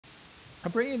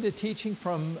I'm bringing the teaching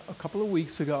from a couple of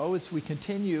weeks ago as we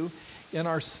continue in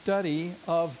our study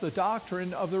of the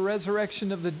doctrine of the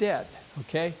resurrection of the dead,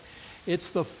 okay?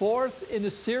 It's the fourth in a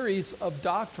series of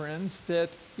doctrines that,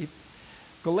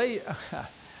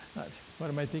 what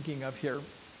am I thinking of here?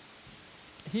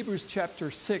 Hebrews chapter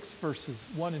 6, verses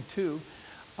 1 and 2,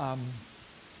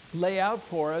 lay out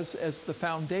for us as the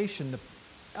foundation, the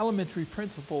elementary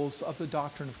principles of the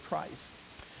doctrine of Christ.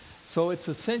 So it's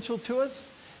essential to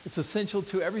us. It's essential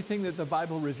to everything that the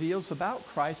Bible reveals about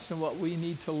Christ and what we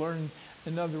need to learn,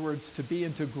 in other words, to be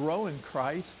and to grow in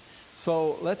Christ.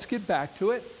 So let's get back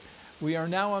to it. We are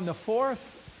now on the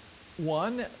fourth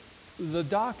one, the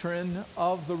doctrine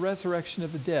of the resurrection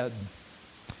of the dead.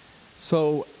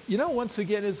 So, once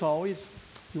again, as always,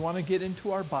 you want to get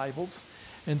into our Bibles.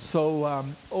 And so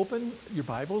open your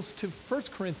Bibles to 1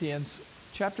 Corinthians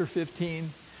chapter 15.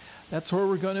 That's where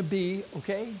we're going to be,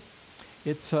 okay?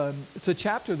 It's a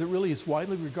chapter that really is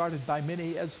widely regarded by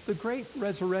many as the great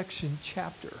resurrection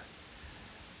chapter.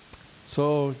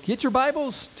 So get your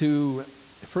Bibles to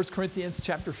 1 Corinthians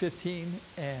chapter 15,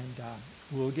 and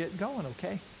we'll get going,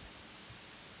 okay?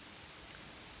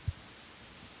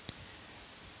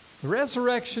 The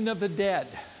resurrection of the dead.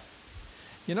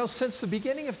 Since the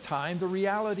beginning of time, the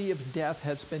reality of death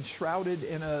has been shrouded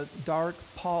in a dark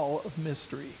pall of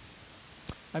mystery.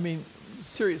 I mean,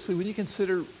 seriously, when you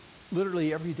consider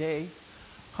literally every day,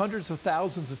 hundreds of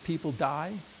thousands of people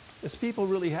die, as people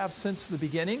really have since the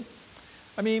beginning.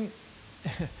 I mean,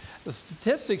 the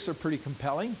statistics are pretty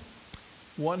compelling.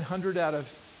 100 out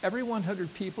of every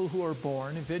 100 people who are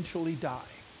born eventually die.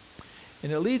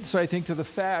 And it leads, I think, to the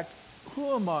fact,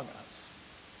 who among us?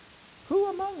 Who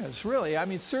among us, really? I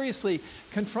mean, seriously,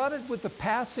 confronted with the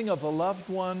passing of a loved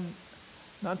one,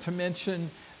 not to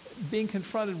mention being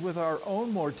confronted with our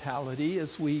own mortality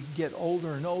as we get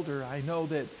older and older. I know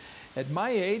that at my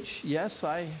age, yes,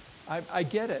 I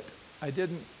get it. I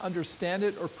didn't understand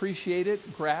it or appreciate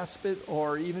it, grasp it,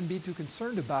 or even be too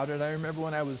concerned about it. I remember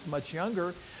when I was much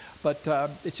younger, but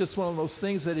it's just one of those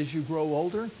things that as you grow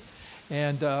older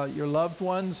and your loved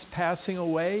ones passing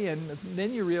away, and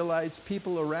then you realize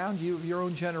people around you of your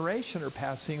own generation are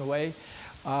passing away,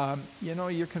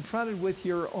 you're confronted with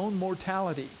your own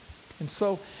mortality. And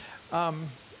so,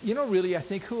 really, I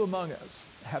think who among us,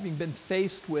 having been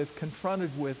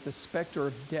confronted with the specter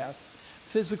of death,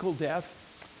 physical death,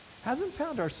 hasn't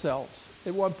found ourselves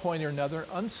at one point or another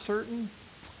uncertain,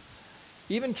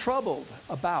 even troubled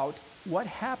about what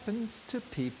happens to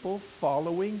people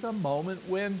following the moment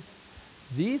when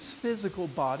these physical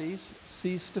bodies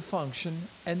cease to function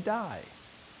and die?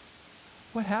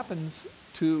 What happens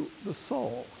to the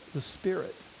soul, the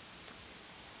spirit?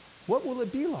 What will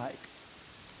it be like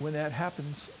when that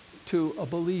happens to a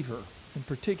believer in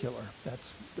particular?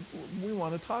 We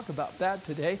want to talk about that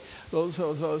today. Those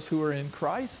who are in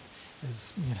Christ,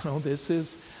 this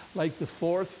is like the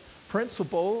fourth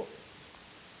principle,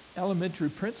 elementary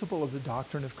principle of the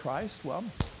doctrine of Christ. Well,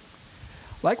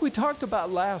 like we talked about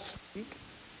last week,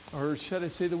 or should I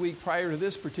say the week prior to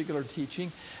this particular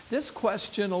teaching, this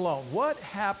question alone, what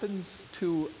happens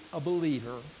to a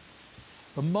believer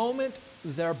the moment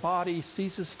their body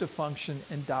ceases to function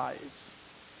and dies?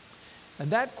 And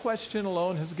that question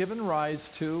alone has given rise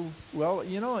to,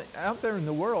 out there in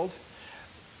the world,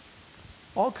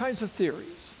 all kinds of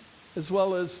theories, as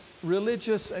well as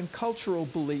religious and cultural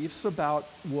beliefs about,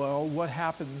 what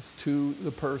happens to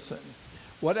the person?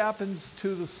 What happens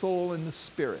to the soul and the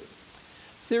spirit?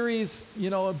 Theories,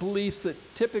 and beliefs that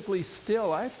typically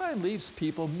still, I find, leaves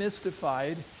people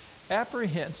mystified,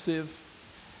 apprehensive,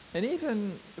 and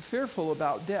even fearful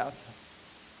about death.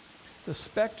 The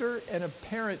specter and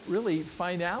apparent, really,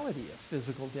 finality of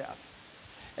physical death.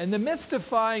 And the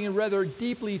mystifying and rather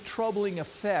deeply troubling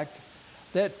effect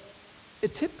that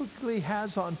it typically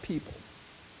has on people,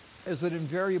 as it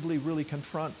invariably really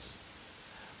confronts,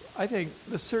 I think,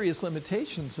 the serious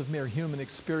limitations of mere human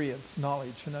experience,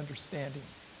 knowledge, and understanding.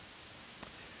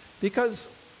 Because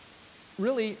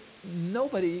really,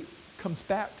 nobody comes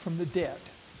back from the dead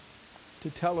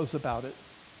to tell us about it.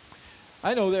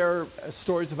 I know there are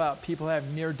stories about people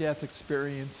having near-death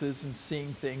experiences and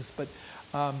seeing things, but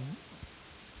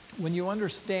when you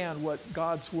understand what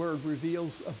God's Word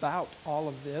reveals about all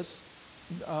of this,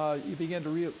 you begin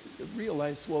to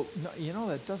realize,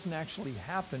 that doesn't actually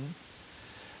happen.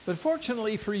 But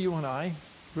fortunately for you and I,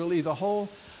 really the whole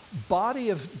body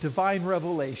of divine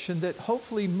revelation that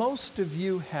hopefully most of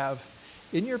you have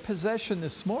in your possession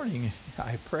this morning,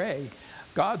 I pray,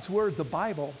 God's Word, the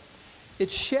Bible,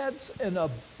 it sheds an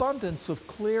abundance of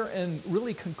clear and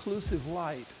really conclusive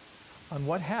light on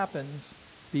what happens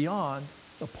beyond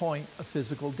the point of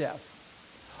physical death.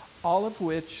 all of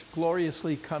which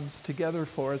gloriously comes together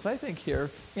for us, I think, here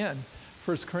in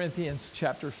 1 Corinthians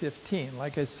chapter 15.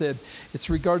 Like I said, it's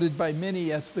regarded by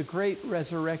many as the great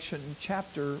resurrection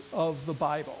chapter of the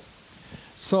Bible.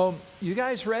 So, you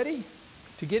guys ready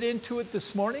to get into it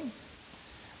this morning?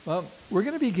 Well, we're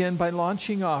going to begin by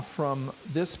launching off from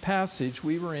this passage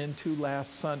we were into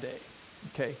last Sunday.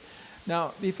 Okay.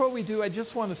 Now, before we do, I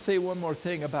just want to say one more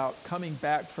thing about coming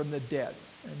back from the dead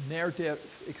and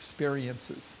near-death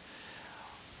experiences.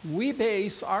 We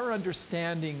base our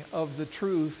understanding of the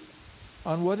truth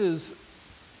on what is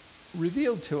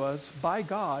revealed to us by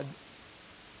God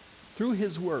through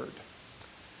His Word.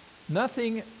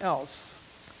 Nothing else.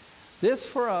 This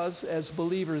for us as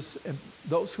believers and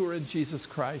those who are in Jesus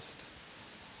Christ,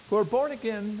 who are born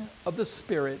again of the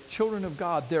Spirit, children of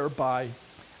God thereby,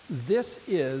 this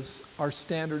is our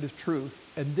standard of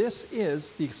truth, and this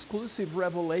is the exclusive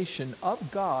revelation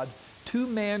of God to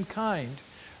mankind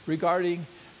regarding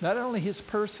not only His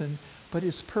person, but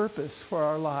His purpose for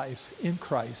our lives in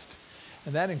Christ.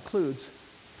 And that includes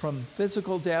from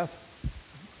physical death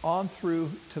on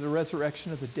through to the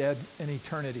resurrection of the dead and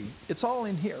eternity. It's all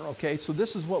in here, okay? So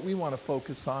this is what we want to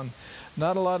focus on.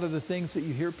 Not a lot of the things that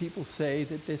you hear people say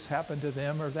that this happened to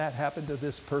them or that happened to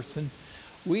this person.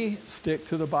 We stick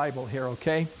to the Bible here,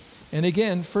 okay? And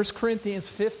again, 1 Corinthians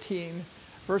 15,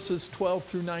 verses 12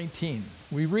 through 19.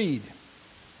 We read,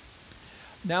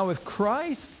 "Now if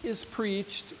Christ is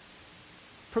preached,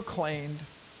 proclaimed,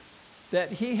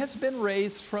 that He has been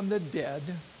raised from the dead,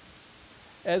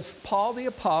 as Paul the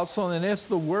Apostle and as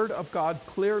the Word of God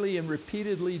clearly and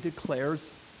repeatedly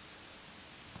declares,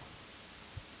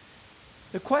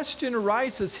 the question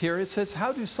arises here. It says,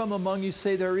 how do some among you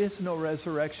say there is no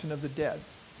resurrection of the dead?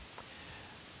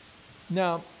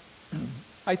 Now,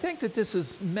 I think that this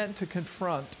is meant to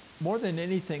confront, more than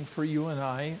anything for you and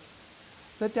I,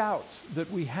 the doubts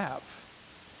that we have.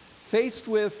 Faced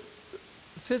with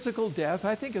physical death,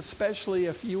 I think especially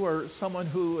if you are someone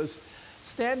who is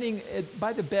standing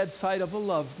by the bedside of a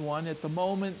loved one at the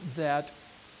moment that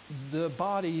the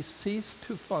body ceased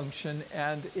to function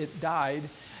and it died,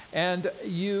 and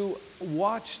you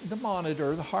watch the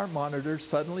monitor, the heart monitor,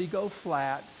 suddenly go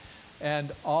flat,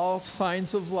 and all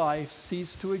signs of life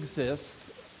cease to exist.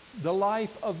 The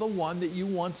life of the one that you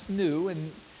once knew,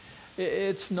 and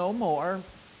it's no more.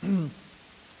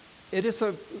 It's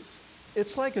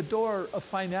like a door of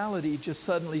finality just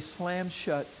suddenly slams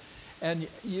shut, and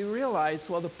you realize,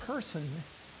 well, the person,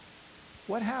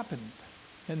 what happened?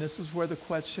 And this is where the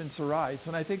questions arise.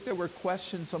 And I think there were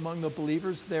questions among the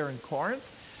believers there in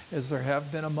Corinth, as there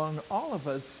have been among all of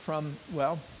us from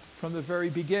the very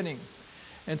beginning.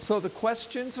 And so the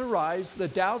questions arise, the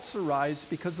doubts arise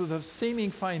because of the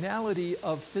seeming finality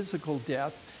of physical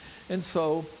death. And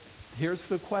so here's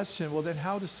the question, well then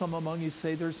how do some among you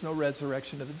say there's no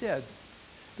resurrection of the dead?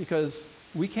 Because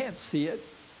we can't see it.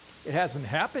 It hasn't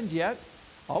happened yet.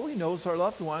 All we know is our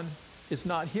loved one is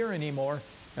not here anymore,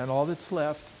 and all that's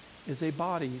left is a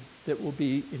body that will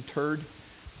be interred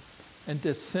and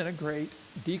disintegrate,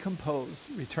 decompose,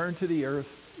 return to the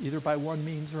earth, either by one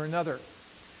means or another.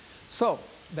 So,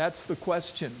 that's the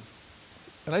question.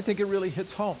 And I think it really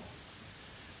hits home.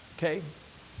 Okay?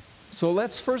 So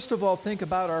let's first of all think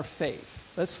about our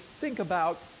faith. Let's think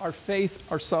about our faith,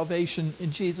 our salvation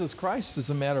in Jesus Christ, as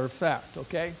a matter of fact,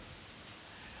 okay?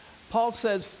 Paul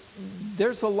says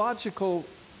there's a logical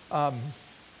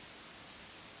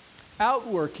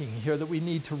outworking here that we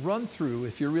need to run through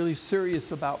if you're really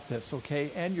serious about this,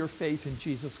 okay? And your faith in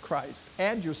Jesus Christ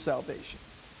and your salvation.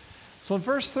 So in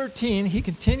verse 13, he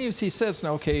continues, he says,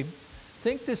 now, okay,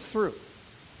 think this through.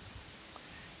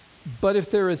 But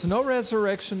if there is no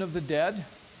resurrection of the dead,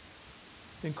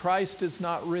 then Christ is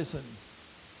not risen.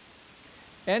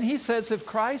 And he says if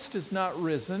Christ is not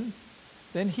risen,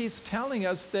 then he's telling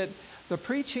us that the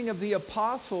preaching of the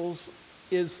apostles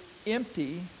is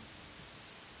empty.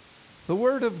 The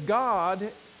word of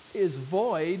God is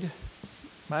void.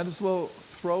 Might as well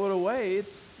throw it away.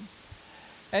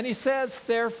 And he says,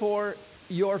 therefore,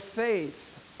 your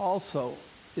faith also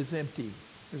is empty.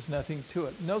 There's nothing to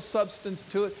it. No substance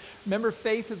to it. Remember,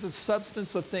 faith is the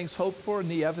substance of things hoped for and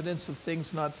the evidence of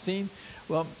things not seen.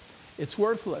 Well, it's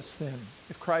worthless then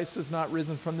if Christ is not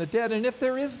risen from the dead. And if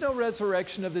there is no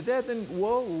resurrection of the dead, then,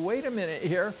 whoa, wait a minute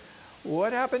here.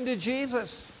 What happened to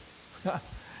Jesus?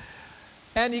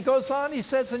 And he goes on, he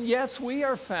says, and yes, we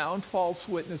are found false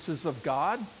witnesses of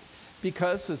God,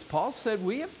 because, as Paul said,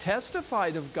 we have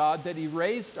testified of God that he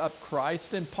raised up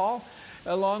Christ, and Paul,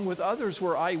 along with others,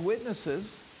 were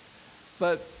eyewitnesses.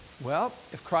 But, well,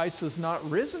 if Christ is not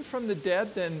risen from the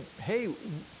dead, then, hey,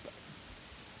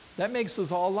 that makes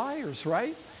us all liars,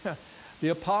 right? The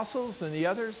apostles and the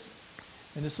others,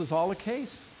 and this is all the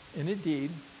case, and indeed,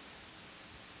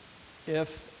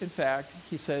 if, in fact,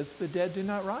 he says the dead do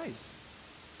not rise.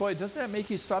 Boy, doesn't that make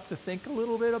you stop to think a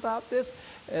little bit about this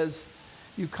as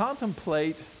you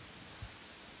contemplate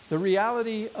the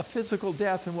reality of physical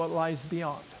death and what lies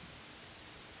beyond?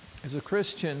 As a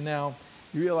Christian now,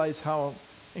 you realize how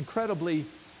incredibly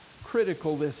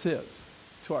critical this is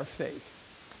to our faith.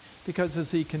 Because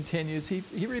as he continues,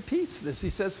 he repeats this. He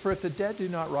says, for if the dead do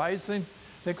not rise, then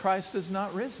Christ is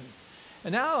not risen.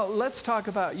 And now let's talk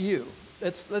about you.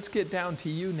 Let's get down to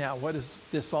you now. What does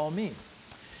this all mean?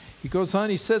 He goes on,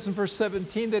 he says in verse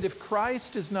 17 that if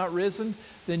Christ is not risen,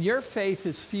 then your faith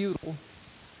is futile,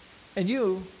 and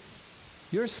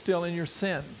you're still in your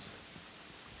sins.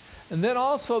 And then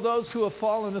also those who have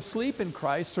fallen asleep in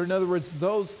Christ, or in other words,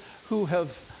 those who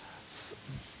have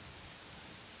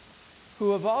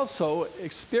also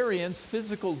experienced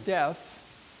physical death,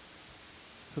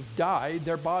 have died,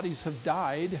 their bodies have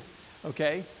died,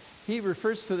 okay? He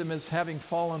refers to them as having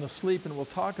fallen asleep, and we'll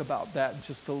talk about that in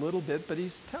just a little bit, but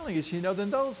he's telling us,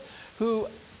 then those who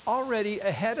already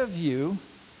ahead of you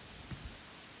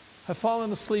have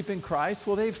fallen asleep in Christ,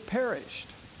 well, they've perished.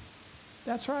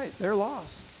 That's right, they're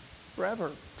lost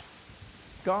forever,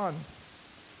 gone.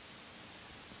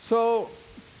 So,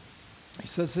 he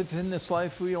says, if in this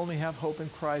life we only have hope in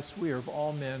Christ, we are of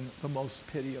all men the most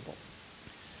pitiable.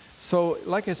 So,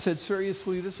 like I said,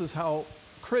 seriously, this is how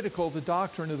critical the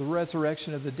doctrine of the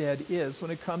resurrection of the dead is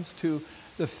when it comes to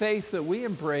the faith that we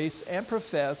embrace and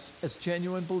profess as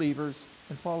genuine believers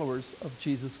and followers of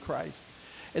Jesus Christ.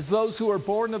 As those who are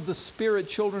born of the Spirit,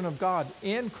 children of God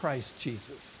in Christ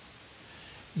Jesus.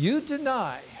 You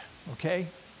deny, okay,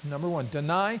 number one,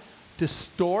 deny,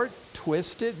 distort,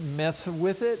 twist it, mess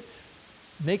with it,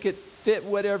 make it fit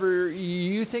whatever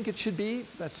you think it should be,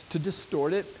 that's to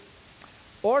distort it,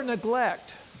 or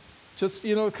neglect, just,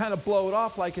 kind of blow it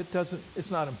off like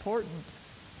it's not important.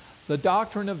 The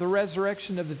doctrine of the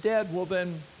resurrection of the dead, well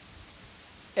then,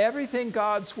 everything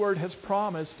God's Word has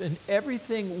promised and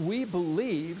everything we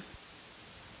believe,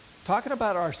 talking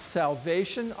about our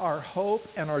salvation, our hope,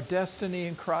 and our destiny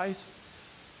in Christ,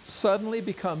 suddenly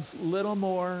becomes little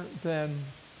more than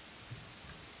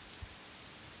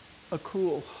a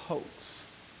cruel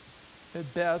hoax,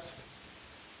 at best,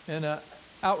 and an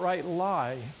outright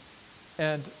lie,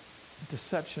 and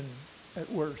deception at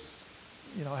worst.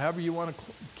 However you want to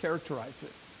characterize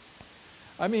it.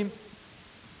 I mean,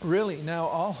 really, now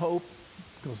all hope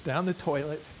goes down the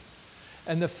toilet,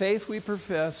 and the faith we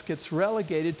profess gets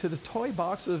relegated to the toy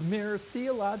box of mere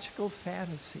theological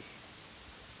fantasy.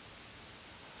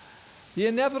 The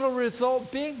inevitable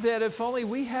result being that if only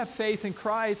we have faith in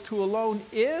Christ, who alone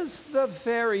is the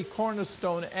very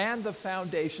cornerstone and the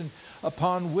foundation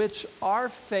upon which our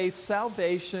faith,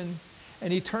 salvation,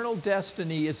 and eternal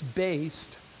destiny is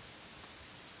based,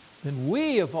 then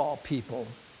we, of all people,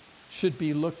 should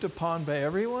be looked upon by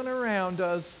everyone around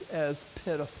us as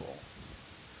pitiful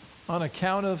on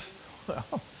account of,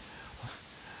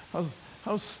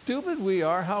 how stupid we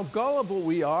are, how gullible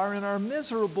we are, and our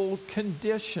miserable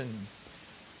condition.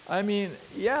 I mean,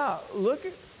 yeah, look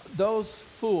at those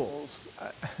fools.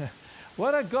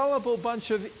 What a gullible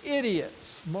bunch of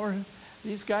idiots.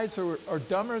 These guys are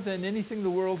dumber than anything the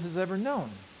world has ever known.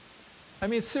 I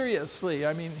mean, seriously,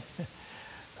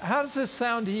 how does this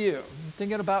sound to you? I'm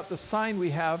thinking about the sign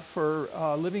we have for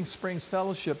Living Springs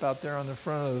Fellowship out there on the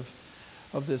front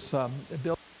of this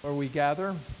building where we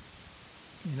gather.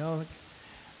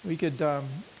 We could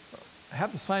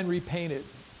have the sign repainted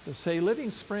to say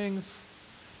Living Springs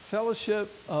Fellowship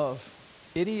of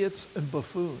Idiots and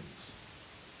Buffoons.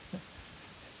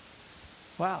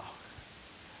 Wow.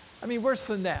 Worse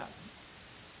than that.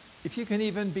 If you can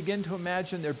even begin to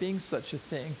imagine there being such a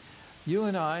thing, you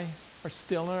and I are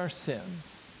still in our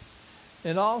sins.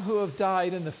 And all who have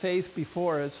died in the faith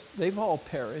before us, they've all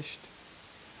perished.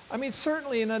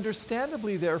 Certainly and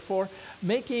understandably, therefore,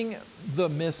 making the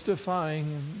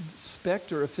mystifying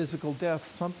specter of physical death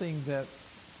something that,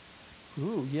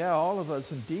 all of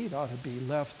us indeed ought to be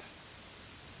left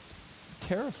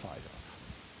terrified of.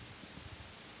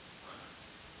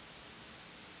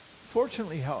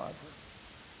 Fortunately, however,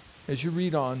 as you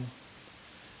read on,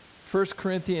 1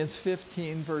 Corinthians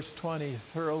 15, verse 20,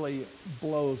 thoroughly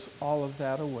blows all of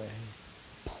that away.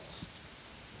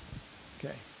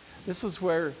 Okay. This is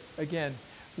where, again,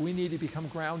 we need to become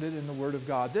grounded in the Word of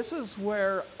God. This is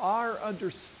where our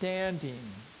understanding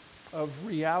of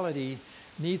reality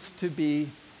needs to be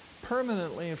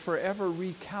permanently and forever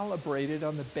recalibrated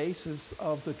on the basis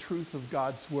of the truth of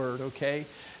God's Word, okay?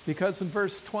 Because in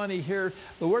verse 20 here,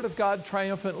 the Word of God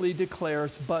triumphantly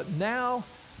declares, but now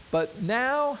But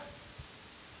now,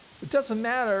 it doesn't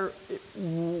matter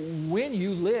when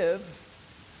you live,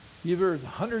 either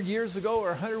 100 years ago or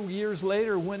 100 years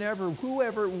later, whenever,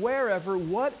 whoever, wherever,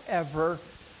 whatever.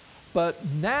 But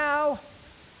now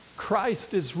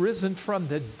Christ is risen from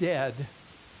the dead,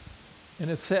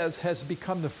 and it says, has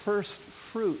become the first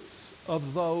fruits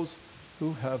of those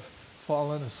who have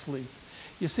fallen asleep.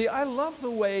 You see, I love the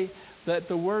way that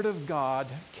the Word of God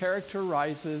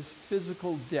characterizes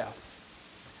physical death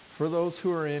for those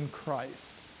who are in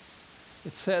Christ.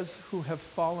 It says, who have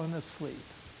fallen asleep.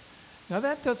 Now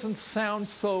that doesn't sound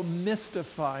so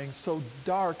mystifying, so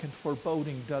dark and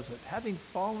foreboding, does it? Having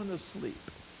fallen asleep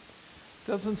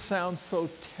doesn't sound so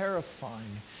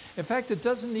terrifying. In fact, it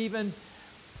doesn't even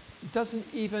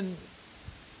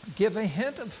give a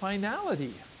hint of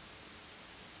finality.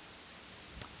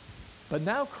 But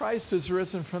now Christ is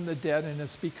risen from the dead and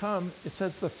has become, it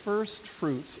says, the first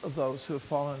fruits of those who have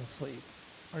fallen asleep.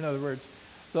 Or in other words,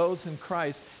 those in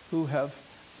Christ who have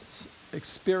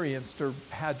experienced or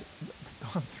had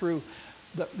gone through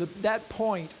that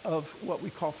point of what we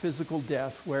call physical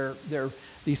death, where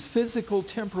these physical,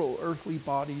 temporal, earthly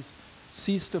bodies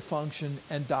cease to function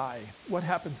and die. What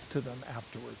happens to them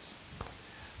afterwards?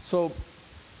 So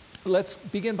let's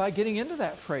begin by getting into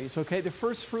that phrase, okay? The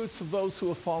first fruits of those who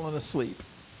have fallen asleep.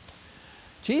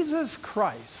 Jesus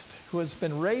Christ, who has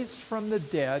been raised from the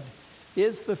dead,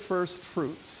 is the first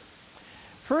fruits.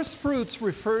 First fruits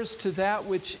refers to that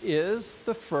which is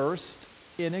the first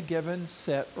in a given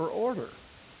set or order.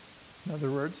 In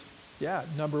other words,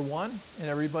 number one, and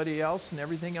everybody else and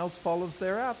everything else follows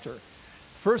thereafter.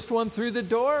 First one through the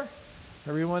door,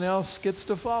 everyone else gets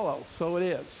to follow. So it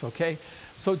is, okay?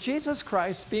 So Jesus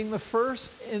Christ being the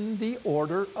first in the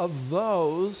order of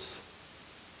those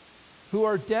who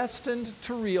are destined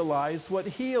to realize what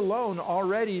he alone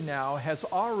already now has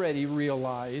already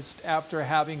realized after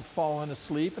having fallen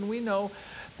asleep. And we know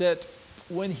that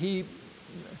when he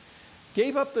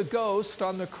gave up the ghost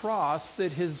on the cross,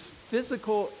 that his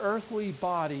physical earthly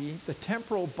body, the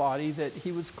temporal body that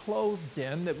he was clothed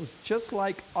in, that was just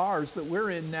like ours that we're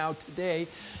in now today,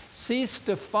 ceased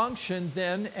to function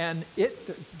then, and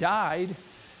it died.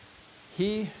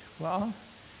 He,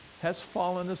 has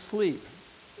fallen asleep.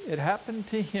 It happened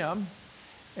to him,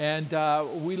 and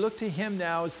we look to him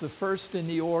now as the first in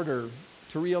the order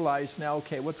to realize now,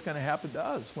 okay, what's going to happen to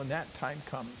us when that time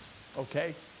comes,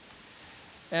 okay?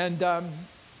 And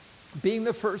being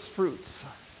the first fruits,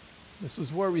 this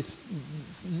is where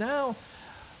now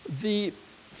the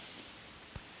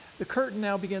curtain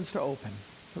now begins to open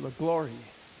for the glory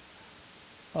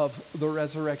of the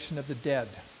resurrection of the dead,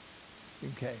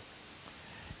 okay?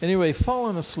 Anyway,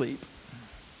 fallen asleep.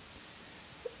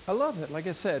 I love it. Like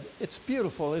I said, it's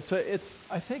beautiful. I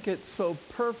think it so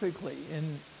perfectly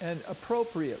and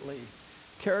appropriately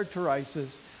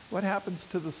characterizes what happens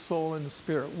to the soul and the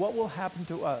spirit. What will happen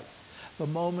to us the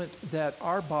moment that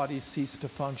our bodies cease to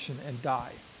function and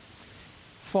die?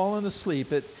 Fallen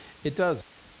asleep, it does.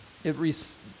 It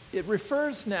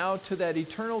refers now to that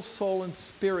eternal soul and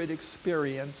spirit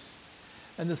experience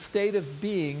and the state of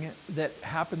being that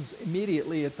happens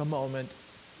immediately at the moment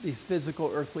these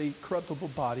physical, earthly, corruptible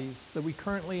bodies that we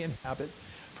currently inhabit,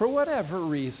 for whatever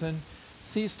reason,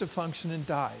 cease to function and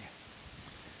die.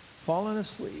 Fallen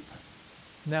asleep.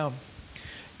 Now,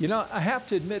 I have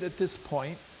to admit at this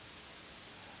point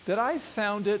that I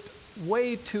found it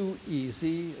way too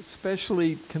easy,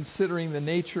 especially considering the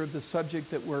nature of the subject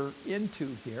that we're into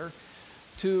here,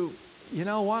 to,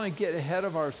 want to get ahead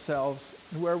of ourselves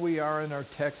where we are in our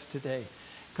text today.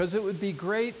 Because it would be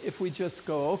great if we just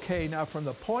go, okay, now from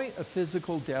the point of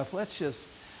physical death, let's just,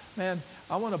 I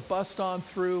want to bust on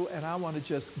through and I want to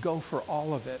just go for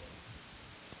all of it.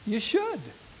 You should.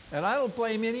 And I don't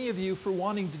blame any of you for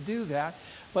wanting to do that.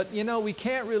 But, we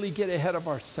can't really get ahead of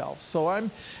ourselves. So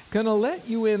I'm going to let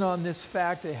you in on this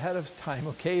fact ahead of time,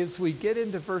 okay, as we get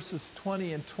into verses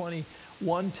 20 and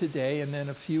 21 today and then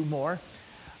a few more.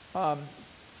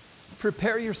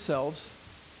 Prepare yourselves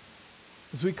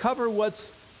as we cover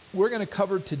we're going to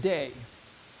cover today,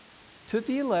 to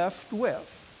be left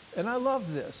with, and I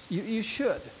love this, you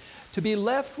should, to be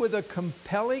left with a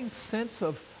compelling sense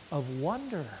of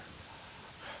wonder.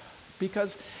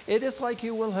 Because it is like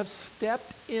you will have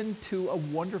stepped into a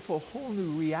wonderful whole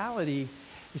new reality.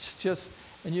 It's just,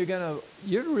 and you're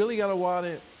really going to want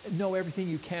to know everything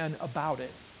you can about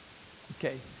it.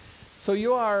 Okay, so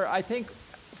you are, I think,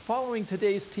 following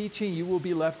today's teaching, you will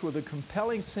be left with a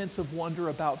compelling sense of wonder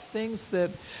about things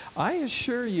that I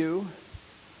assure you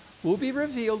will be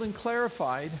revealed and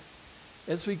clarified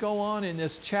as we go on in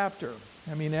this chapter.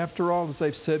 After all, as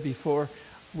I've said before,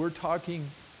 we're talking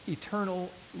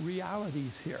eternal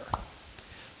realities here.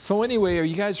 So anyway, are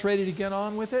you guys ready to get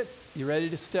on with it? You ready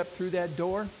to step through that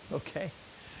door? Okay.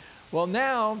 Well,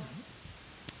 now,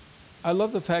 I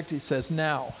love the fact he says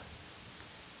now.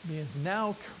 It means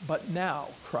now, but now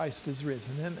Christ is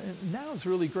risen. And now is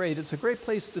really great. It's a great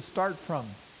place to start from.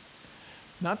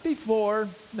 Not before,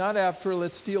 not after.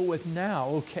 Let's deal with now,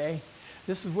 okay?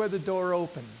 This is where the door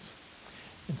opens.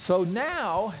 And so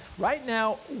now, right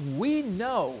now, we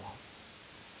know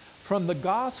from the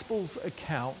Gospel's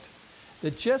account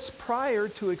that just prior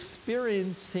to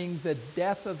experiencing the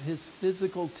death of his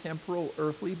physical, temporal,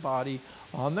 earthly body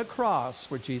on the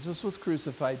cross where Jesus was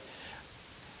crucified,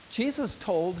 Jesus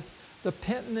told the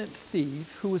penitent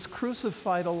thief who was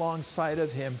crucified alongside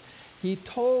of him, he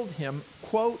told him,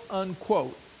 quote,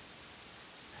 unquote,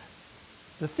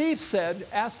 the thief said,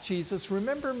 asked Jesus,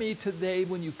 remember me today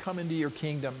when you come into your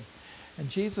kingdom. And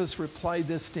Jesus replied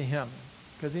this to him,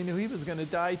 because he knew he was going to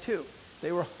die too.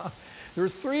 There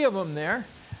was 3 of them there,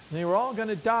 and they were all going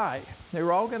to die. They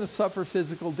were all going to suffer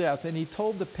physical death. And he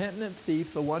told the penitent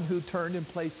thief, the one who turned and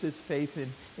placed his faith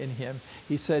in him,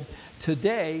 he said,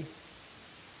 today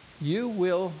you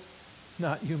will,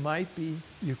 not you might be,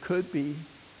 you could be.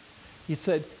 He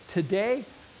said, today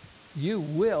you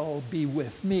will be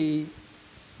with me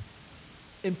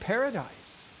in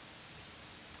paradise.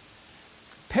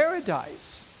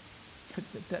 Paradise.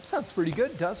 That sounds pretty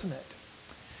good, doesn't it?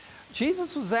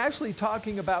 Jesus was actually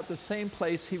talking about the same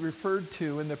place he referred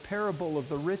to in the parable of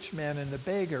the rich man and the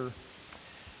beggar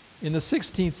in the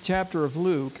 16th chapter of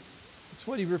Luke. It's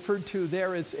what he referred to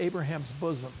there as Abraham's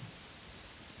bosom.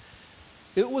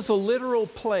 It was a literal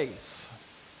place.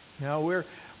 Now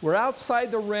we're outside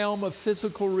the realm of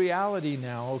physical reality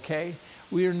now, okay?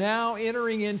 We are now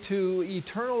entering into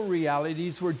eternal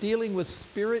realities. We're dealing with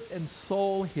spirit and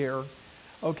soul here,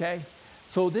 okay?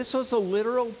 So this was a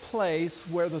literal place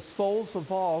where the souls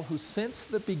of all who since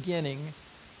the beginning,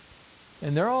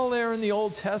 and they're all there in the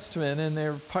Old Testament,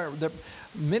 and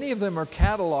many of them are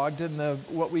cataloged in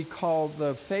what we call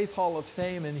the Faith Hall of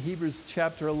Fame in Hebrews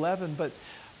chapter 11, but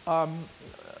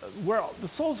where the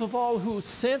souls of all who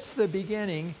since the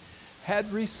beginning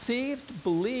had received,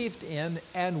 believed in,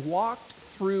 and walked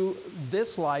through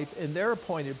this life in their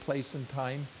appointed place and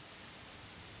time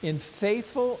in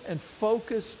faithful and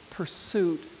focused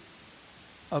pursuit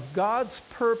of God's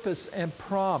purpose and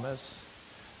promise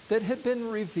that had been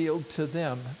revealed to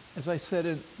them, as I said,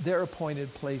 in their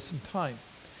appointed place and time.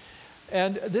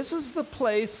 And this is the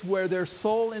place where their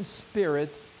soul and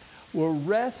spirits were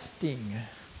resting.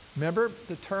 Remember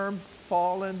the term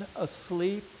fallen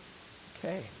asleep?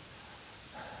 Okay.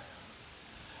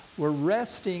 We're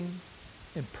resting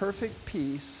in perfect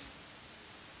peace,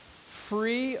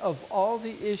 free of all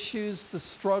the issues, the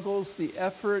struggles, the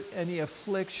effort, and the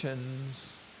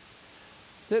afflictions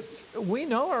that we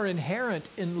know are inherent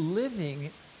in living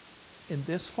in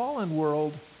this fallen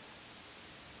world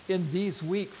in these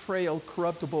weak, frail,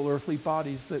 corruptible earthly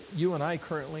bodies that you and I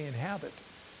currently inhabit.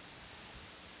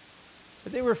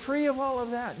 But they were free of all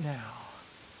of that now.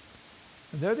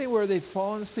 And there they were, they'd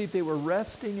fallen asleep, they were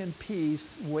resting in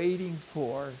peace, waiting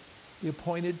for the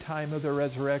appointed time of the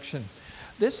resurrection.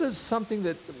 This is something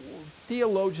that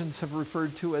theologians have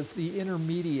referred to as the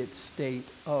intermediate state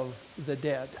of the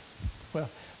dead. Well,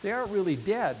 they aren't really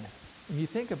dead when you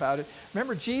think about it.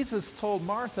 Remember, Jesus told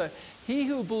Martha, he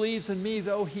who believes in me,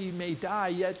 though he may die,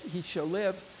 yet he shall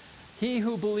live. He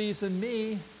who believes in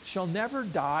me shall never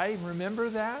die. Remember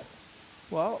that?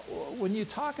 Well, when you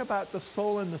talk about the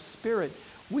soul and the spirit,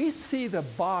 we see the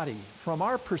body from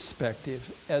our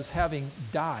perspective as having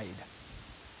died.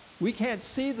 We can't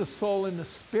see the soul and the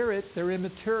spirit, they're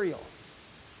immaterial.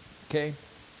 Okay?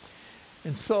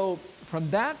 And so from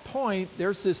that point,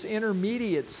 there's this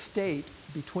intermediate state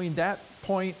between that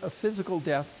point of physical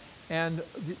death and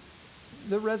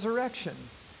the resurrection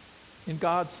in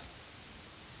God's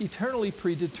eternally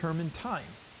predetermined time.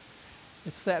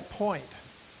 It's that point.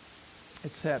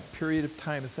 It's that period of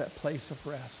time. It's that place of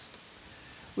rest,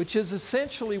 which is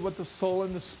essentially what the soul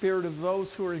and the spirit of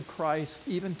those who are in Christ,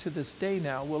 even to this day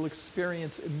now, will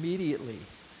experience immediately.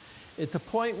 At the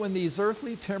point when these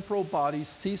earthly temporal bodies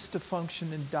cease to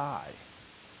function and die,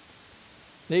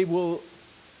 they will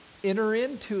enter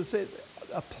into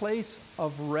a place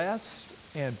of rest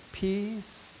and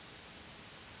peace,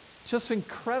 just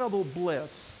incredible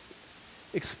bliss.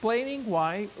 Explaining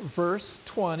why verse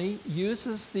 20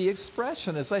 uses the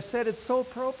expression. As I said, it's so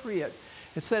appropriate.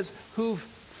 It says, who've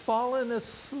fallen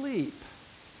asleep.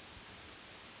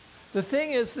 The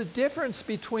thing is, the difference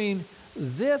between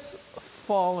this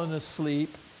fallen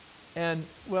asleep and,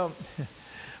 well,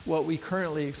 what we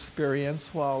currently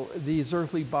experience while these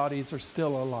earthly bodies are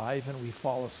still alive and we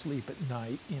fall asleep at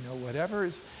night, whatever,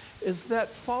 is that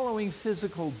following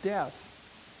physical death,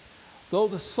 though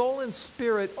the soul and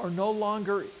spirit are no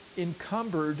longer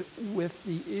encumbered with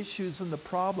the issues and the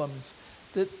problems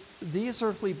that these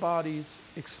earthly bodies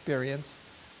experience,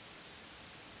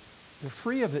 they're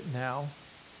free of it now.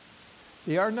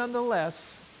 They are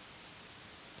nonetheless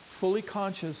fully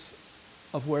conscious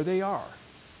of where they are,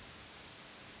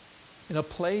 in a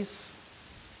place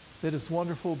that is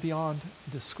wonderful beyond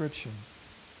description.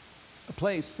 A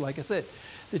place, like I said,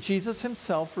 that Jesus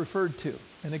himself referred to.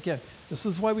 And again, this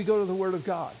is why we go to the Word of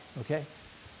God, okay?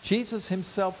 Jesus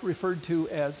himself referred to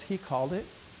as, he called it,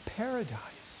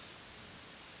 paradise,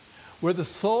 where the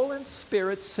soul and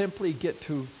spirit simply get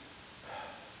to,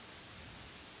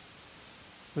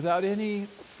 without any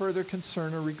further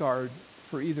concern or regard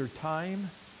for either time,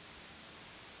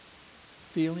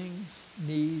 feelings,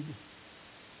 need,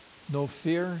 no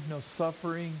fear, no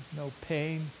suffering, no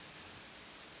pain.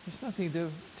 There's nothing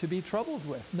to be troubled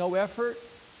with. No effort,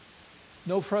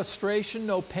 no frustration,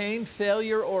 no pain,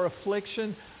 failure, or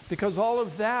affliction, because all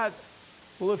of that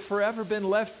will have forever been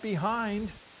left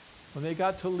behind when they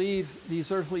got to leave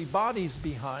these earthly bodies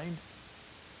behind.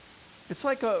 It's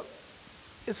like a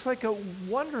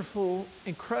wonderful,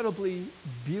 incredibly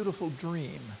beautiful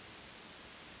dream.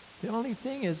 The only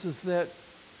thing is that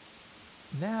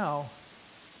now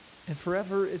and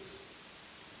forever it's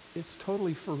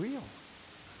totally for real.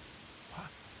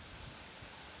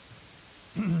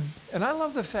 And I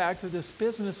love the fact of this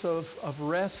business of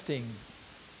resting,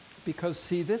 because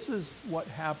see, this is what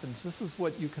happens. This is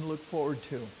what you can look forward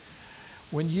to.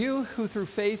 When you who through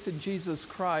faith in Jesus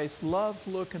Christ love,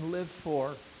 look, and live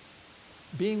for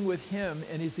being with him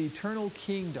and his eternal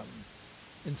kingdom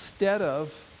instead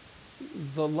of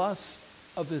the lust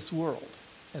of this world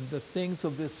and the things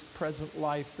of this present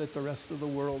life that the rest of the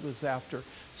world is after,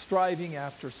 striving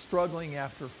after, struggling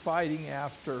after, fighting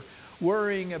after,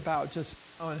 worrying about, just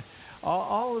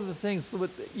all of the things. 1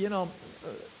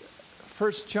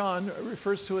 John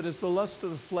refers to it as the lust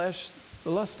of the flesh,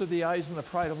 the lust of the eyes, and the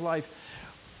pride of life.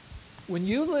 When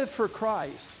you live for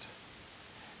Christ,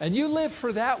 and you live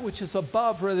for that which is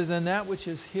above rather than that which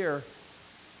is here,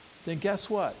 then guess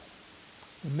what?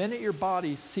 The minute your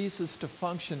body ceases to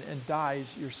function and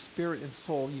dies, your spirit and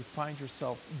soul, you find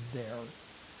yourself there.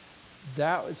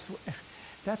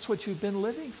 That's what you've been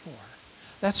living for.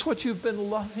 That's what you've been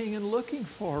loving and looking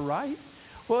for, right?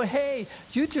 Well, hey,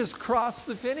 you just crossed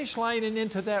the finish line and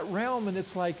into that realm, and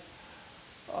it's like,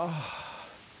 oh,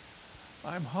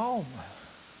 I'm home.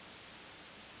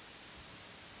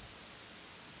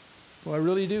 Well, I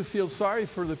really do feel sorry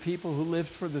for the people who lived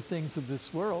for the things of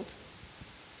this world.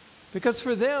 Because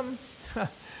for them,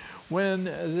 when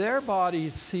their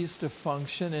bodies cease to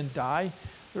function and die,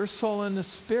 their soul and the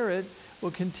spirit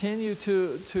will continue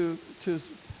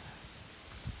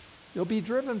they'll be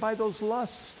driven by those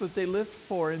lusts that they lived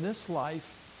for in this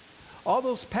life. All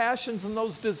those passions and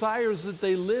those desires that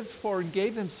they lived for and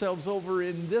gave themselves over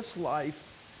in this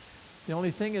life. The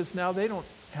only thing is now they don't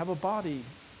have a body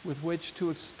with which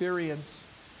to experience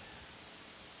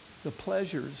the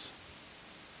pleasures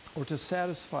or to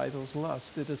satisfy those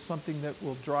lusts. It is something that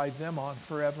will drive them on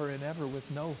forever and ever with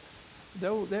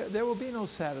there will be no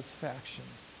satisfaction.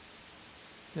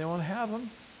 They won't have them,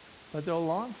 but they'll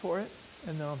long for it,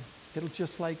 and it'll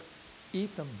just like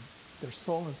eat them, their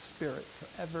soul and spirit,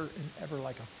 forever and ever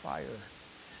like a fire.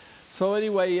 So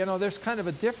anyway, there's kind of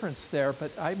a difference there,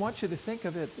 but I want you to think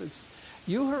of it as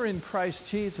you who are in Christ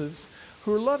Jesus,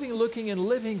 who are loving, looking, and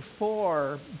living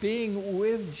for being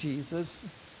with Jesus,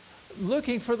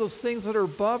 looking for those things that are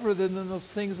above rather than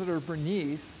those things that are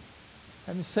beneath.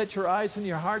 Having set your eyes and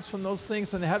your hearts on those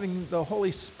things, and having the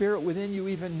Holy Spirit within you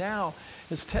even now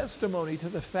is testimony to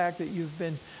the fact that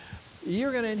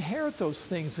you're going to inherit those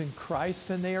things in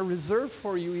Christ, and they are reserved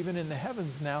for you even in the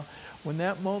heavens now. When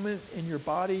that moment in your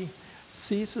body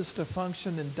ceases to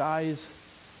function and dies,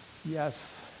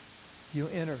 yes, you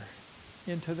enter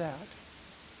into that.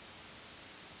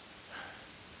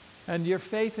 And your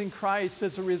faith in Christ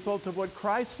is a result of what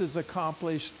Christ has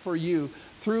accomplished for you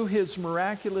through his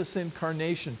miraculous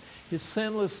incarnation, his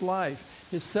sinless life,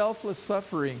 his selfless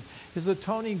suffering, his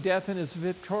atoning death, and his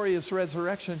victorious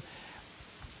resurrection.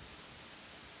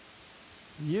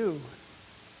 You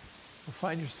will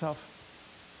find yourself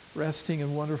resting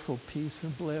in wonderful peace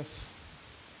and bliss.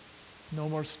 No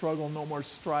more struggle, no more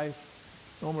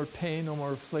strife, no more pain, no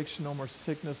more affliction, no more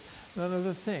sickness, none of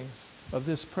the things of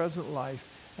this present life,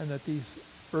 and that these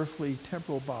earthly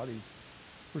temporal bodies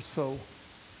were so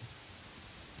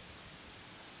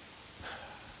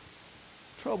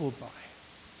troubled by.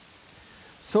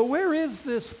 So where is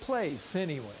this place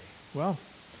anyway? Well,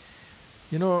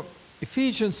 you know,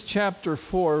 Ephesians chapter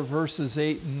 4, verses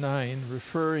 8 and 9,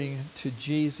 referring to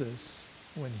Jesus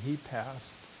when he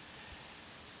passed,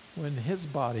 when his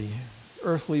body,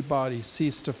 earthly body,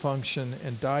 ceased to function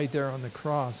and died there on the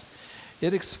cross.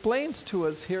 It explains to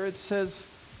us here, it says,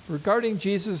 regarding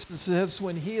Jesus, it says,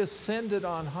 when he ascended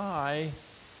on high,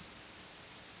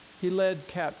 he led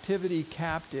captivity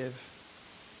captive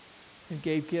and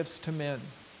gave gifts to men.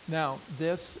 Now,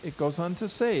 this, it goes on to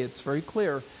say, it's very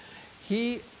clear,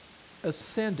 he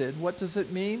ascended. What does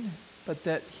it mean? But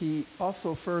that he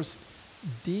also first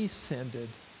descended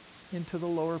into the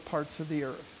lower parts of the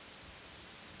earth.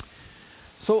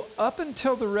 So up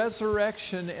until the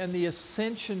resurrection and the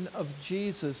ascension of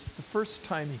Jesus, the first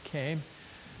time he came,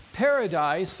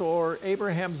 paradise, or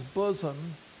Abraham's bosom,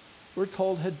 we're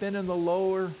told had been in the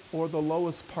lower or the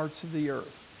lowest parts of the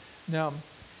earth. Now,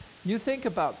 you think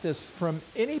about this, from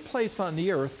any place on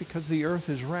the earth, because the earth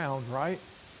is round, right?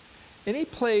 Any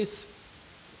place,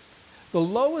 the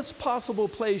lowest possible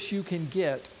place you can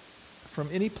get from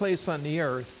any place on the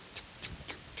earth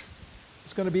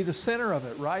is going to be the center of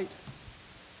it, right?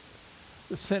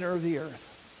 The center of the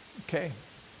earth, okay?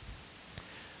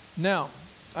 Now,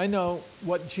 I know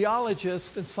what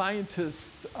geologists and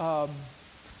scientists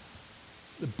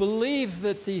believe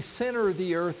that the center of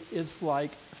the earth is like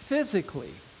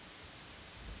physically.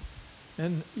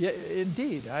 And yeah,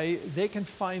 indeed, they can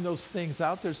find those things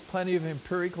out. There's plenty of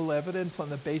empirical evidence on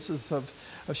the basis of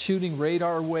shooting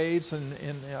radar waves and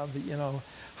you know,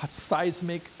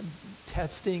 seismic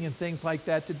testing and things like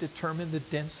that to determine the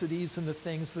densities and the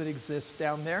things that exist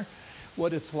down there.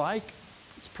 What it's like,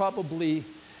 it's probably,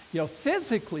 you know,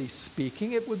 physically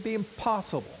speaking, it would be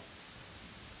impossible.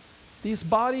 These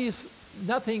bodies,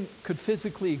 nothing could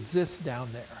physically exist down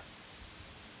there.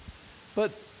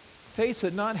 But face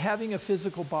it, not having a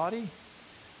physical body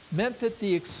meant that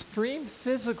the extreme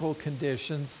physical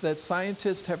conditions that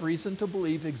scientists have reason to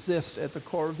believe exist at the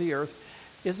core of the earth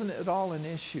isn't at all an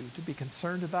issue to be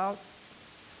concerned about,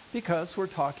 because we're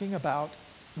talking about,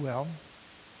 well,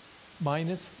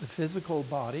 minus the physical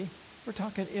body, we're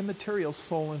talking immaterial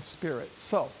soul and spirit.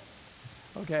 So,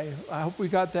 okay, I hope we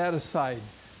got that aside,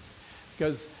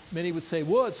 because many would say,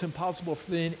 well, it's impossible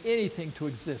for anything to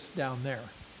exist down there.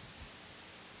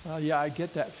 Well, yeah, I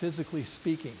get that, physically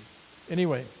speaking.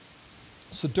 Anyway,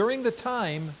 so during the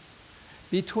time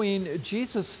between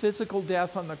Jesus' physical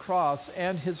death on the cross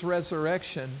and his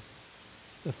resurrection,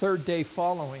 the third day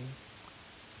following,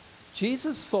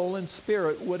 Jesus' soul and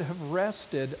spirit would have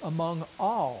rested among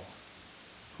all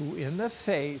who in the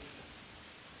faith,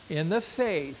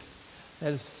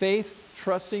 that is faith,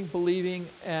 trusting, believing,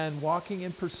 and walking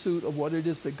in pursuit of what it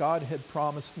is that God had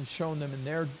promised and shown them in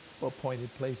their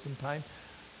appointed place and time,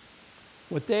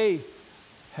 what they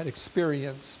had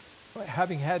experienced,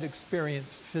 having had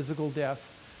experienced physical death,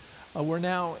 were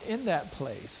now in that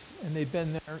place. And they've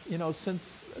been there, you know,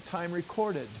 since the time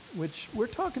recorded, which we're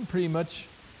talking pretty much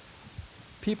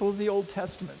people of the Old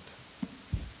Testament,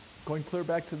 going clear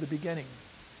back to the beginning.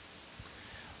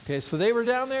 Okay, so they were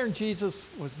down there and Jesus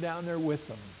was down there with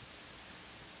them.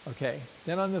 Okay,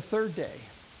 then on the third day,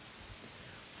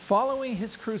 following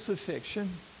his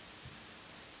crucifixion,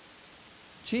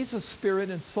 Jesus' spirit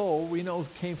and soul, we know,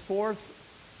 came forth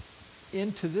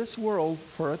into this world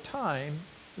for a time.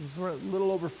 It was a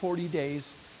little over 40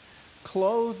 days,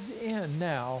 clothed in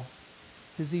now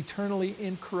his eternally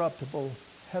incorruptible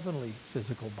heavenly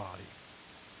physical body.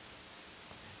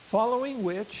 Following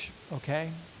which,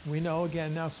 okay, we know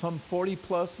again now some 40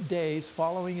 plus days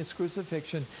following his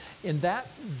crucifixion, in that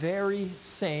very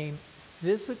same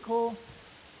physical,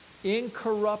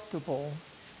 incorruptible,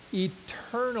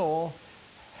 eternal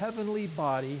heavenly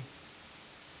body,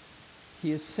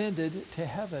 he ascended to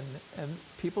heaven, and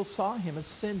people saw him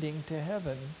ascending to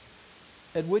heaven,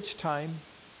 at which time,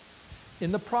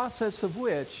 in the process of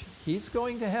which he's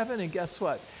going to heaven, and guess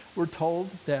what? We're told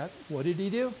that, what did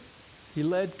he do? He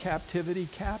led captivity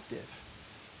captive,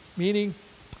 meaning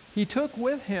he took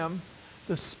with him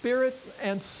the spirits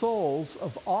and souls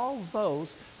of all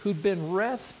those who'd been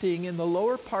resting in the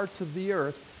lower parts of the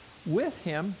earth with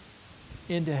him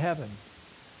into heaven.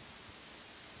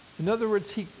 In other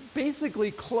words, he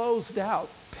basically closed out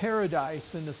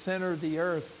paradise in the center of the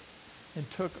earth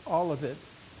and took all of it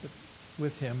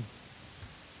with him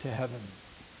to heaven,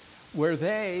 where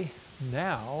they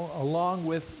now, along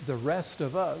with the rest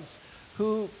of us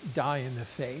who die in the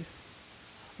faith,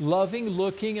 loving,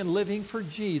 looking, and living for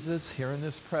Jesus here in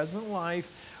this present life,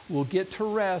 will get to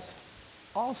rest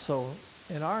also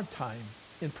in our time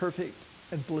in perfect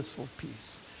and blissful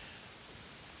peace.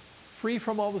 free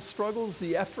from all the struggles,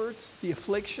 the efforts, the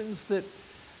afflictions that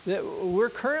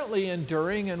we're currently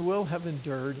enduring and will have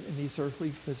endured in these earthly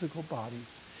physical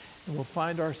bodies. And we'll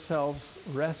find ourselves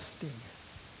resting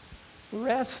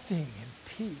in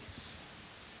peace,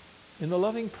 in the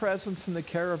loving presence and the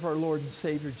care of our Lord and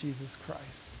Savior Jesus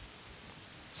Christ.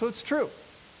 So it's true.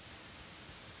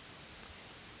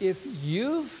 If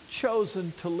you've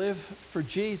chosen to live for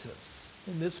Jesus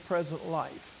in this present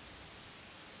life,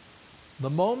 the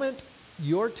moment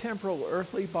your temporal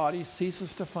earthly body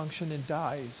ceases to function and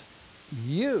dies,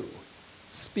 you,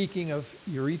 speaking of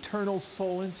your eternal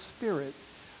soul and spirit,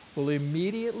 will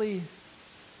immediately,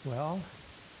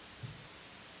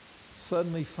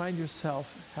 suddenly find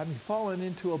yourself having fallen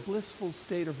into a blissful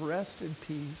state of rest and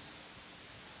peace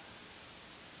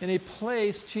in a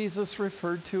place Jesus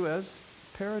referred to as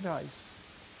paradise,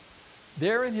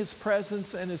 there in his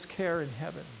presence and his care in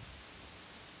heaven.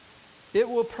 It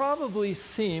will probably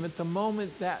seem at the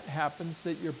moment that happens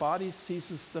that your body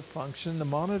ceases to function, the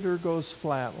monitor goes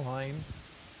flatline,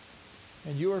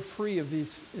 and you are free of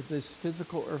this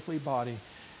physical earthly body.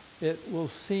 It will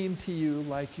seem to you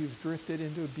like you've drifted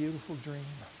into a beautiful dream.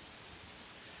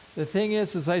 The thing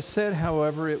is, as I said,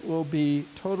 however, it will be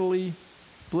totally,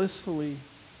 blissfully,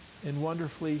 and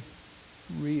wonderfully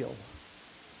real.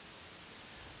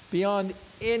 Beyond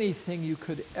anything you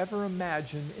could ever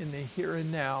imagine in the here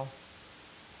and now.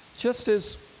 Just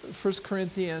as 1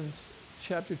 Corinthians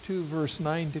chapter 2, verse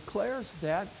 9 declares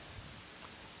that,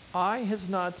 eye has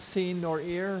not seen nor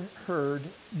ear heard,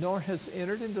 nor has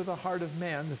entered into the heart of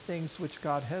man the things which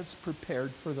God has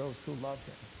prepared for those who love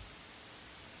him.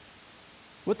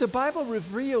 What the Bible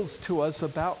reveals to us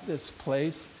about this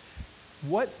place,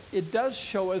 what it does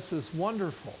show us is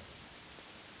wonderful.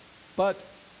 But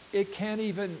it can't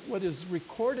even, what is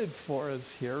recorded for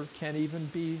us here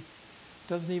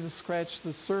doesn't even scratch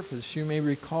the surface. You may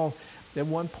recall at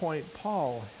one point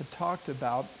Paul had talked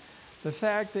about the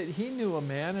fact that he knew a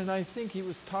man, and I think he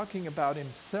was talking about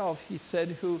himself, he said,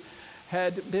 who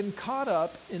had been caught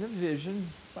up in a vision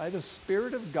by the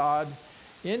Spirit of God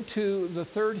into the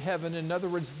third heaven, in other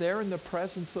words, there in the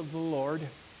presence of the Lord,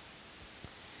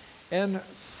 and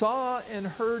saw and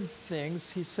heard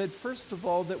things, he said, first of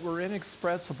all, that were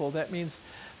inexpressible. That means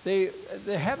the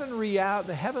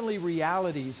heavenly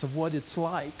realities of what it's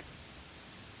like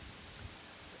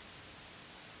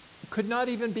could not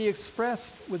even be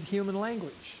expressed with human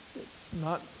language. It's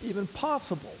not even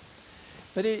possible.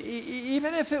 But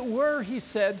even if it were, he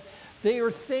said, they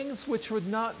are things which would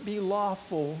not be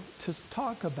lawful to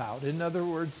talk about. In other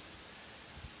words,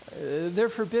 they're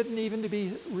forbidden even to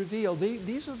be revealed.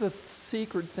 These are the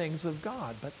secret things of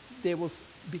God, but they will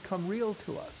become real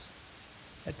to us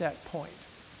at that point.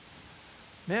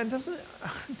 Man,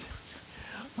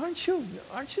 aren't you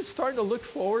starting to look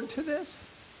forward to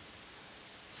this?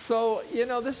 So,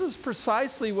 this is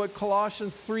precisely what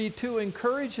Colossians 3:2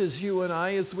 encourages you and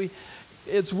I as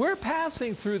we're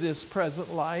passing through this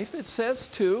present life. It says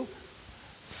to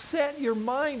set your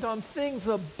mind on things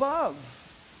above,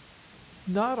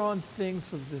 not on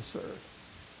things of this earth.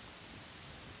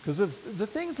 Because if the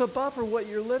things above are what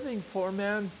you're living for,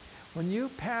 man, when you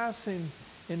pass in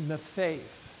the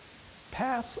faith,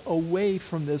 pass away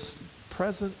from this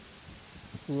present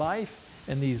life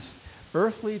and these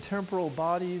earthly temporal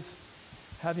bodies,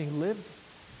 having lived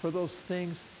for those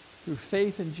things through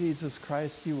faith in Jesus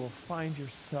Christ, you will find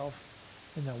yourself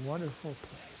in a wonderful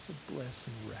place of bliss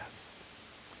and rest.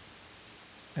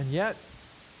 And yet,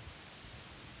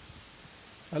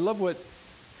 I love what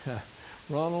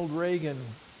Ronald Reagan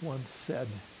once said.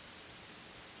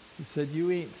 He said,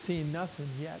 "You ain't seen nothing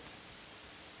yet."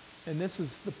 And this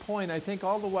is the point, I think,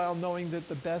 all the while knowing that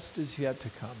the best is yet to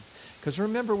come. Because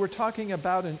remember, we're talking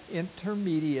about an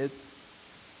intermediate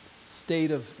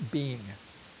state of being.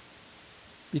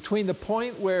 Between the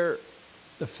point where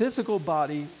the physical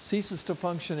body ceases to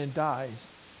function and dies,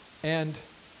 and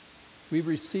we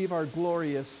receive our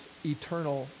glorious,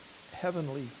 eternal,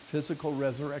 heavenly, physical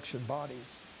resurrection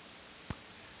bodies.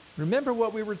 Remember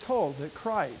what we were told, that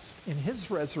Christ, in his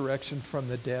resurrection from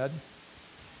the dead,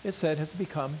 it said, has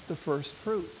become the first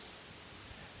fruits.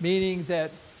 Meaning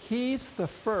that he's the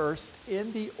first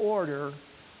in the order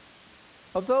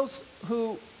of those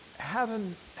who,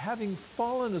 having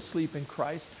fallen asleep in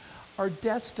Christ, are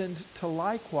destined to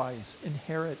likewise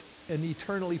inherit an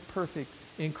eternally perfect,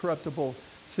 incorruptible,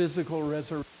 physical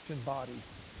resurrection body.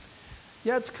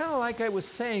 Yeah, it's kind of like I was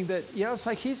saying that, it's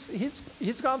like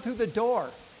he's gone through the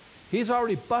door. He's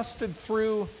already busted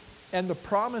through, and the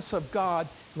promise of God.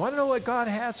 You want to know what God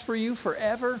has for you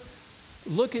forever?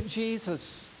 Look at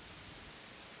Jesus.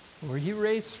 Were he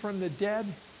raised from the dead?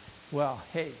 Well,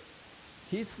 hey,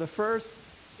 He's the first.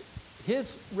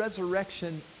 His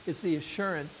resurrection is the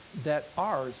assurance that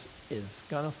ours is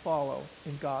going to follow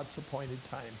in God's appointed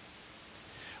time.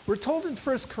 We're told in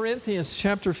 1 Corinthians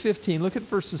chapter 15, look at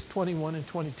verses 21 and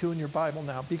 22 in your Bible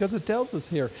now, because it tells us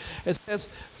here. It says,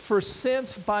 for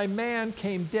since by man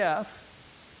came death,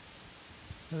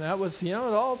 and that was, it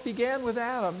all began with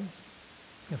Adam.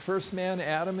 The first man,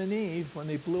 Adam and Eve, when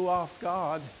they blew off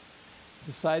God,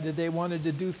 decided they wanted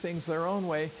to do things their own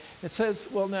way. It says,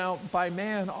 well, now, by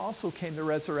man also came the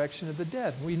resurrection of the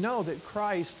dead. We know that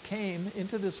Christ came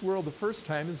into this world the first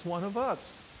time as one of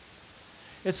us.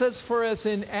 It says, for as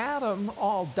in Adam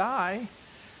all die,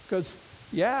 because,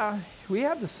 we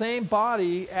have the same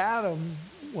body Adam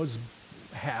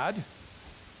had,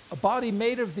 a body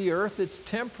made of the earth that's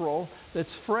temporal,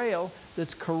 that's frail,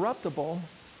 that's corruptible,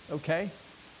 okay?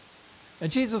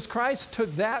 And Jesus Christ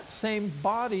took that same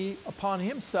body upon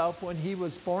himself when he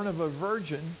was born of a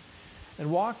virgin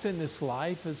and walked in this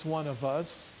life as one of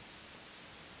us.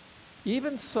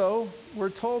 Even so, we're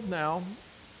told now,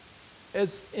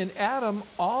 as in Adam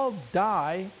all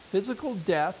die, physical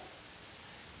death,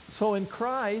 so in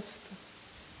Christ,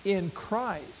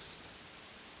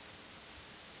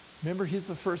 remember he's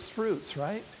the first fruits,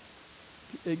 right?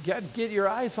 Get your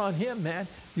eyes on him, man.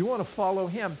 You want to follow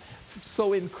him.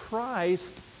 So in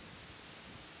Christ,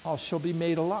 all shall be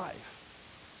made alive.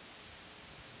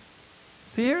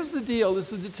 See, here's the deal.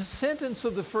 This is the descendants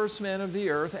of the first man of the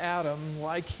earth, Adam.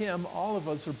 Like him, all of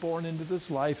us are born into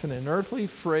this life in an earthly,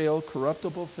 frail,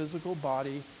 corruptible physical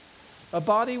body, a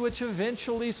body which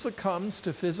eventually succumbs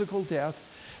to physical death.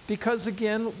 Because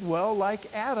again, well,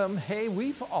 like Adam, hey,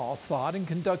 we've all thought and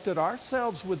conducted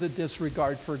ourselves with a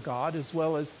disregard for God as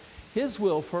well as his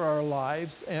will for our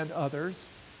lives and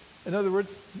others. In other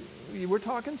words, we're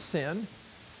talking sin,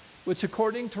 which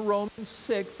according to Romans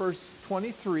 6, verse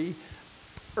 23,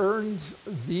 earns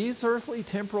these earthly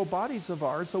temporal bodies of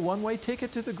ours a one-way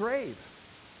ticket to the grave.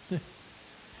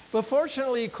 But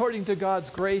fortunately, according to God's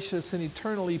gracious and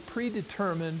eternally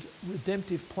predetermined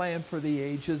redemptive plan for the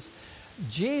ages,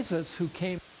 Jesus, who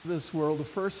came to this world the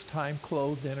first time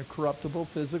clothed in a corruptible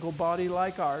physical body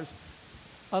like ours,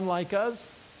 unlike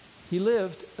us, he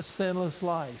lived a sinless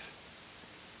life.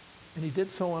 And he did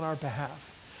so on our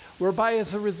behalf, whereby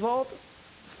as a result,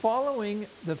 following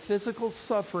the physical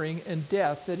suffering and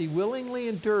death that he willingly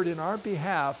endured in our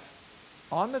behalf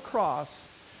on the cross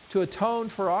to atone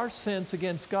for our sins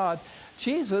against God,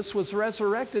 Jesus was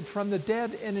resurrected from the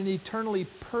dead in an eternally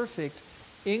perfect,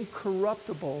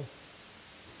 incorruptible,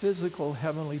 physical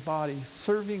heavenly body,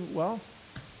 serving, well,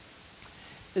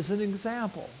 as an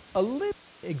example, a living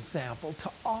example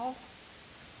to all.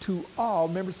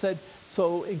 Remember, said,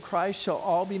 so in Christ shall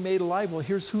all be made alive. Well,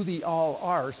 here's who the all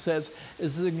are. Says,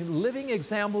 is a living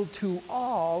example to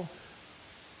all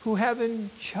who have been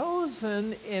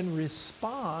chosen in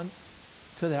response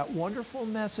to that wonderful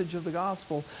message of the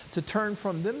gospel to turn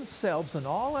from themselves and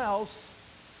all else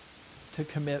to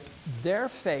commit their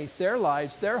faith, their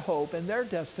lives, their hope, and their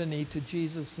destiny to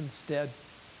Jesus instead.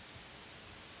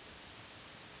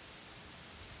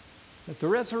 That the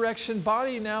resurrection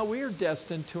body now we are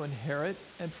destined to inherit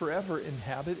and forever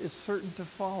inhabit is certain to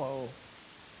follow,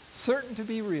 certain to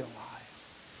be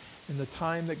realized in the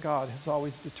time that God has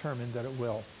always determined that it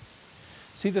will.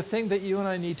 See, the thing that you and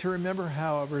I need to remember,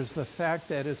 however, is the fact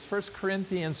that as 1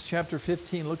 Corinthians chapter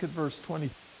 15, look at verse 20,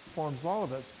 informs all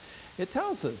of us. It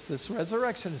tells us this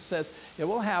resurrection, it says it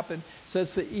will happen, it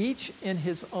says that each in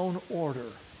his own order.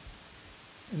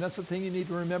 And that's the thing you need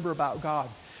to remember about God.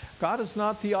 God is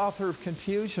not the author of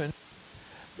confusion.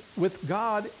 With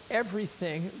God,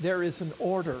 everything, there is an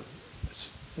order.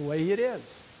 It's the way it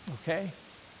is, okay?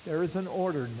 There is an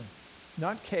order,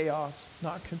 not chaos,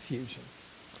 not confusion.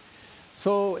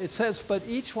 So it says, but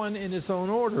each one in his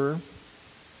own order,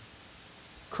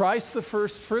 Christ the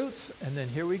first fruits, and then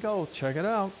here we go, check it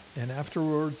out. And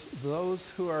afterwards, those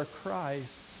who are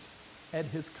Christ's at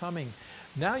his coming.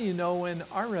 Now you know when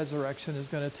our resurrection is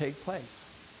going to take place.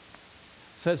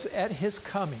 It says at his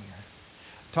coming,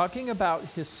 talking about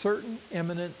his certain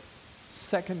imminent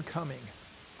second coming,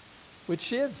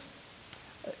 which is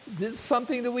this is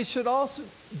something that we should also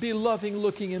be loving,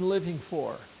 looking, and living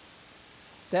for.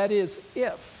 That is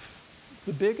if, it's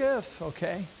a big if,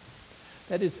 okay?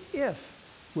 That is if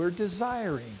we're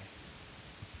desiring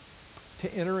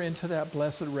to enter into that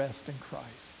blessed rest in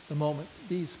Christ the moment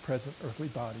these present earthly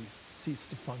bodies cease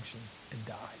to function and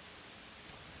die.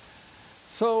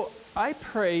 So I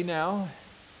pray now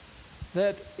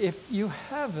that if you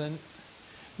haven't,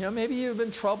 Maybe you've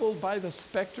been troubled by the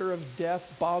specter of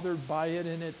death, bothered by it,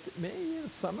 and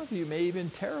some of you may even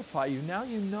terrify you. Now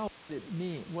you know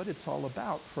what it's all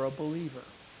about for a believer.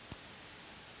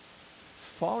 It's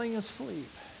falling asleep,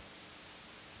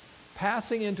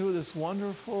 passing into this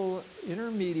wonderful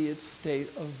intermediate state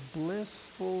of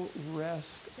blissful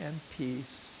rest and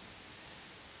peace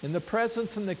in the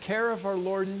presence and the care of our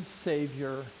Lord and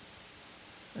Savior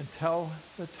until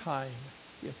the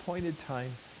appointed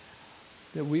time,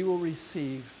 that we will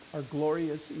receive our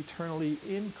glorious, eternally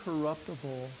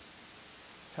incorruptible,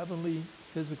 heavenly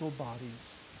physical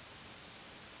bodies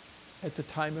at the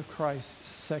time of Christ's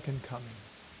second coming.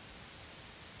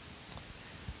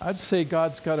 I'd say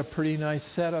God's got a pretty nice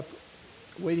setup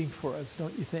waiting for us,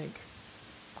 don't you think?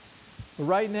 But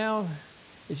right now,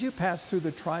 as you pass through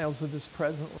the trials of this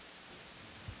present life,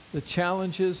 the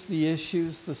challenges, the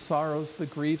issues, the sorrows, the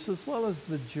griefs, as well as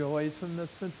the joys and the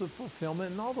sense of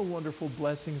fulfillment and all the wonderful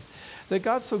blessings that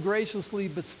God so graciously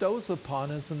bestows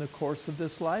upon us in the course of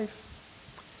this life,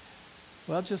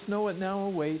 well, just know it now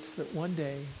awaits that one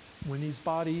day when these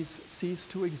bodies cease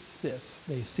to exist,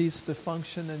 they cease to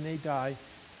function and they die,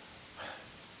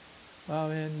 well,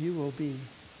 man, you will be,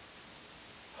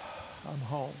 I'm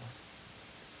home.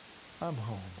 I'm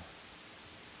home.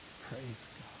 Praise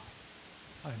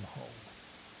God. I'm home.